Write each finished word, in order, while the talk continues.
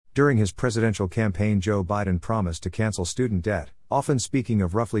During his presidential campaign, Joe Biden promised to cancel student debt, often speaking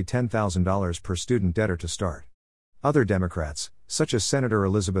of roughly $10,000 per student debtor to start. Other Democrats, such as Senator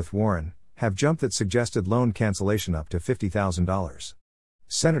Elizabeth Warren, have jumped that suggested loan cancellation up to $50,000.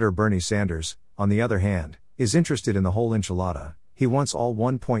 Senator Bernie Sanders, on the other hand, is interested in the whole enchilada. He wants all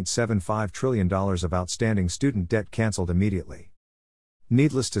 $1.75 trillion of outstanding student debt canceled immediately.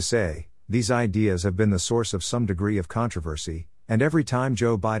 Needless to say, these ideas have been the source of some degree of controversy, and every time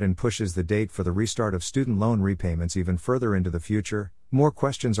Joe Biden pushes the date for the restart of student loan repayments even further into the future, more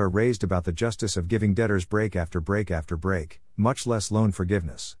questions are raised about the justice of giving debtors break after break after break, much less loan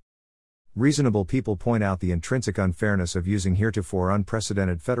forgiveness. Reasonable people point out the intrinsic unfairness of using heretofore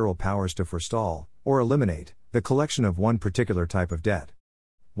unprecedented federal powers to forestall, or eliminate, the collection of one particular type of debt.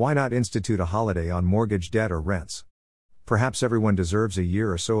 Why not institute a holiday on mortgage debt or rents? Perhaps everyone deserves a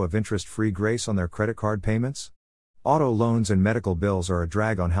year or so of interest-free grace on their credit card payments? Auto loans and medical bills are a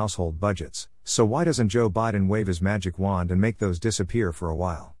drag on household budgets, so why doesn't Joe Biden wave his magic wand and make those disappear for a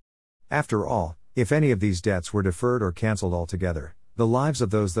while? After all, if any of these debts were deferred or canceled altogether, the lives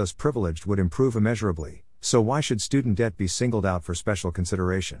of those thus privileged would improve immeasurably, so why should student debt be singled out for special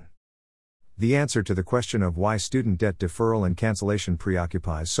consideration? The answer to the question of why student debt deferral and cancellation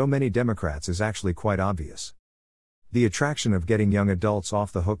preoccupies so many Democrats is actually quite obvious. The attraction of getting young adults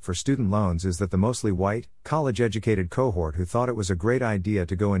off the hook for student loans is that the mostly white, college-educated cohort who thought it was a great idea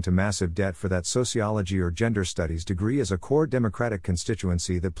to go into massive debt for that sociology or gender studies degree is a core Democratic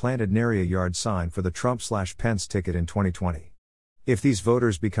constituency that planted nary a yard sign for the Trump/Pence ticket in 2020. If these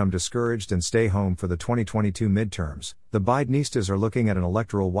voters become discouraged and stay home for the 2022 midterms, the Bidenistas are looking at an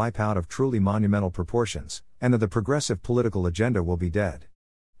electoral wipeout of truly monumental proportions, and that the progressive political agenda will be dead.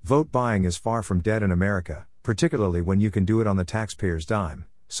 Vote buying is far from dead in America, particularly when you can do it on the taxpayer's dime,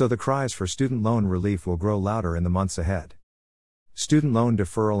 so the cries for student loan relief will grow louder in the months ahead. Student loan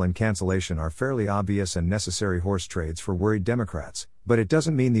deferral and cancellation are fairly obvious and necessary horse trades for worried Democrats, but it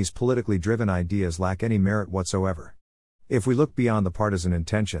doesn't mean these politically driven ideas lack any merit whatsoever. If we look beyond the partisan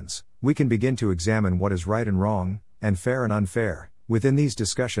intentions, we can begin to examine what is right and wrong, and fair and unfair, within these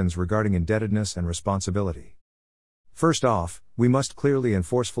discussions regarding indebtedness and responsibility. First off, we must clearly and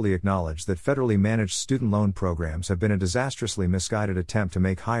forcefully acknowledge that federally managed student loan programs have been a disastrously misguided attempt to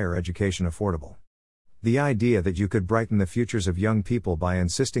make higher education affordable. The idea that you could brighten the futures of young people by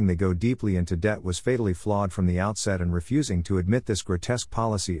insisting they go deeply into debt was fatally flawed from the outset, and refusing to admit this grotesque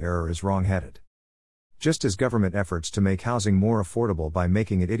policy error is wrong-headed. Just as government efforts to make housing more affordable by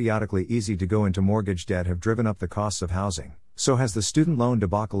making it idiotically easy to go into mortgage debt have driven up the costs of housing, so has the student loan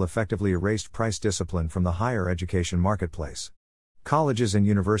debacle effectively erased price discipline from the higher education marketplace. Colleges and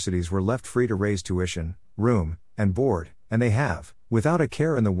universities were left free to raise tuition, room, and board, and they have, without a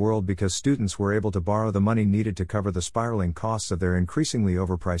care in the world, because students were able to borrow the money needed to cover the spiraling costs of their increasingly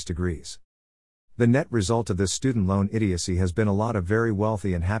overpriced degrees. The net result of this student loan idiocy has been a lot of very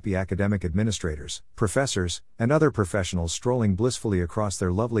wealthy and happy academic administrators, professors, and other professionals strolling blissfully across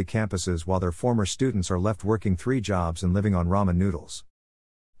their lovely campuses while their former students are left working 3 jobs and living on ramen noodles.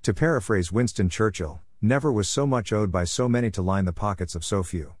 To paraphrase Winston Churchill, never was so much owed by so many to line the pockets of so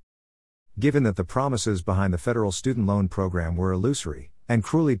few. Given that the promises behind the federal student loan program were illusory, and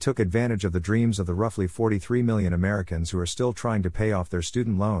cruelly took advantage of the dreams of the roughly 43 million Americans who are still trying to pay off their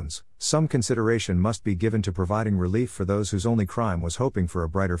student loans, some consideration must be given to providing relief for those whose only crime was hoping for a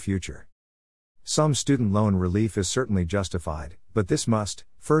brighter future. Some student loan relief is certainly justified, but this must,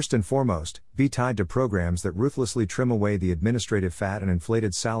 first and foremost, be tied to programs that ruthlessly trim away the administrative fat and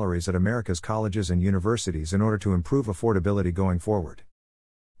inflated salaries at America's colleges and universities in order to improve affordability going forward.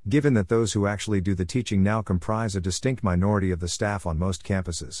 Given that those who actually do the teaching now comprise a distinct minority of the staff on most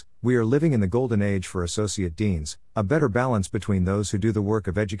campuses, we are living in the golden age for associate deans. A better balance between those who do the work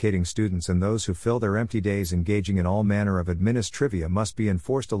of educating students and those who fill their empty days engaging in all manner of administrivia must be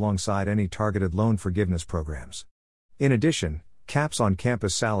enforced alongside any targeted loan forgiveness programs. In addition, caps on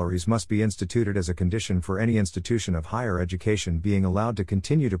campus salaries must be instituted as a condition for any institution of higher education being allowed to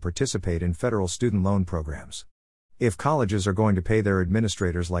continue to participate in federal student loan programs. If colleges are going to pay their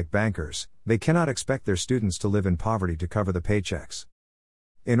administrators like bankers, they cannot expect their students to live in poverty to cover the paychecks.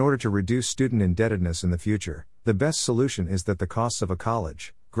 In order to reduce student indebtedness in the future, the best solution is that the costs of a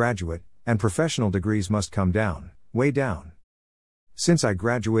college, graduate, and professional degrees must come down, way down. Since I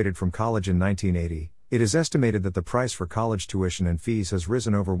graduated from college in 1980, it is estimated that the price for college tuition and fees has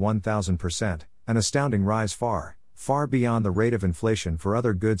risen over 1,000%, an astounding rise far, far beyond the rate of inflation for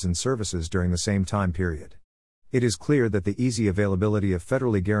other goods and services during the same time period. It is clear that the easy availability of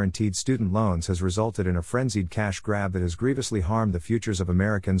federally guaranteed student loans has resulted in a frenzied cash grab that has grievously harmed the futures of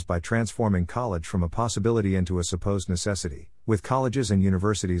Americans by transforming college from a possibility into a supposed necessity, with colleges and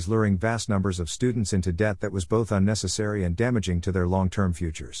universities luring vast numbers of students into debt that was both unnecessary and damaging to their long-term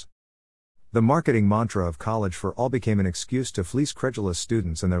futures. The marketing mantra of college for all became an excuse to fleece credulous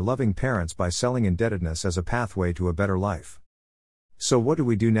students and their loving parents by selling indebtedness as a pathway to a better life. So what do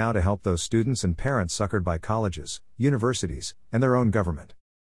we do now to help those students and parents suckered by colleges, universities, and their own government?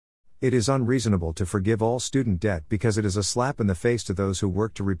 It is unreasonable to forgive all student debt because it is a slap in the face to those who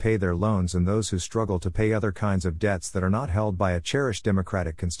work to repay their loans and those who struggle to pay other kinds of debts that are not held by a cherished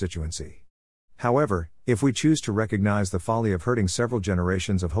Democratic constituency. However, if we choose to recognize the folly of herding several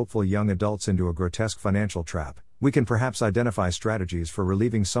generations of hopeful young adults into a grotesque financial trap, we can perhaps identify strategies for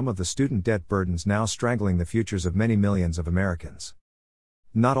relieving some of the student debt burdens now strangling the futures of many millions of Americans.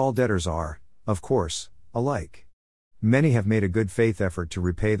 Not all debtors are, of course, alike. Many have made a good faith effort to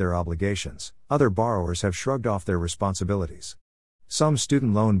repay their obligations, other borrowers have shrugged off their responsibilities. Some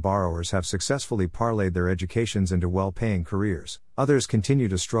student loan borrowers have successfully parlayed their educations into well-paying careers, others continue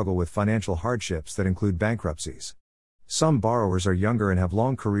to struggle with financial hardships that include bankruptcies. Some borrowers are younger and have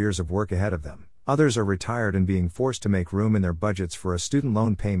long careers of work ahead of them, others are retired and being forced to make room in their budgets for a student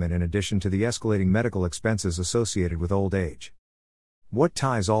loan payment in addition to the escalating medical expenses associated with old age. What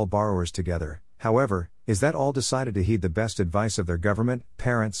ties all borrowers together, however, is that all decided to heed the best advice of their government,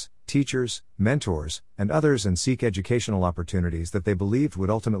 parents, teachers, mentors, and others and seek educational opportunities that they believed would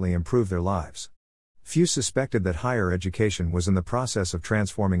ultimately improve their lives. Few suspected that higher education was in the process of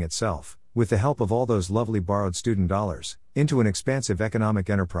transforming itself, with the help of all those lovely borrowed student dollars, into an expansive economic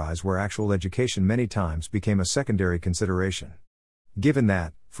enterprise where actual education many times became a secondary consideration. Given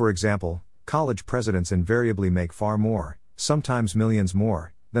that, for example, college presidents invariably make far more, sometimes millions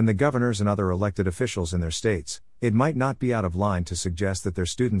more, than the governors and other elected officials in their states, it might not be out of line to suggest that their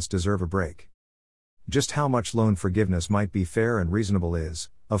students deserve a break. Just how much loan forgiveness might be fair and reasonable is,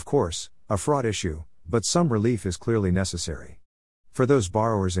 of course, a fraught issue, but some relief is clearly necessary. For those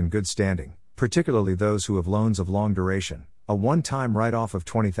borrowers in good standing, particularly those who have loans of long duration, a one-time write-off of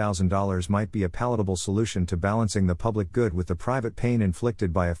 $20,000 might be a palatable solution to balancing the public good with the private pain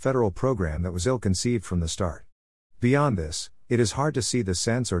inflicted by a federal program that was ill-conceived from the start. Beyond this, it is hard to see the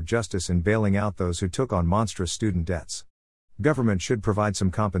sense or justice in bailing out those who took on monstrous student debts. Government should provide some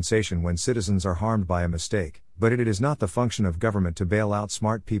compensation when citizens are harmed by a mistake, but it is not the function of government to bail out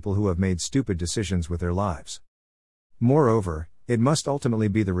smart people who have made stupid decisions with their lives. Moreover, it must ultimately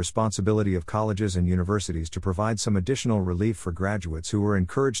be the responsibility of colleges and universities to provide some additional relief for graduates who are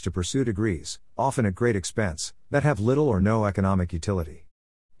encouraged to pursue degrees, often at great expense, that have little or no economic utility.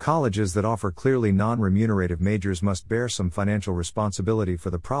 Colleges that offer clearly non-remunerative majors must bear some financial responsibility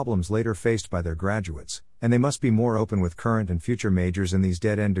for the problems later faced by their graduates, and they must be more open with current and future majors in these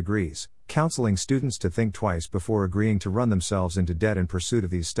dead-end degrees, counseling students to think twice before agreeing to run themselves into debt in pursuit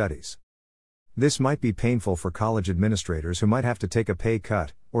of these studies. This might be painful for college administrators who might have to take a pay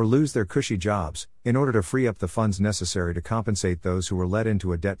cut, or lose their cushy jobs, in order to free up the funds necessary to compensate those who were led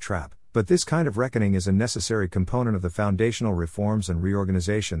into a debt trap. But this kind of reckoning is a necessary component of the foundational reforms and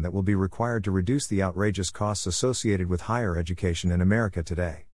reorganization that will be required to reduce the outrageous costs associated with higher education in America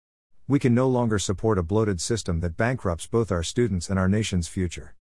today. We can no longer support a bloated system that bankrupts both our students and our nation's future.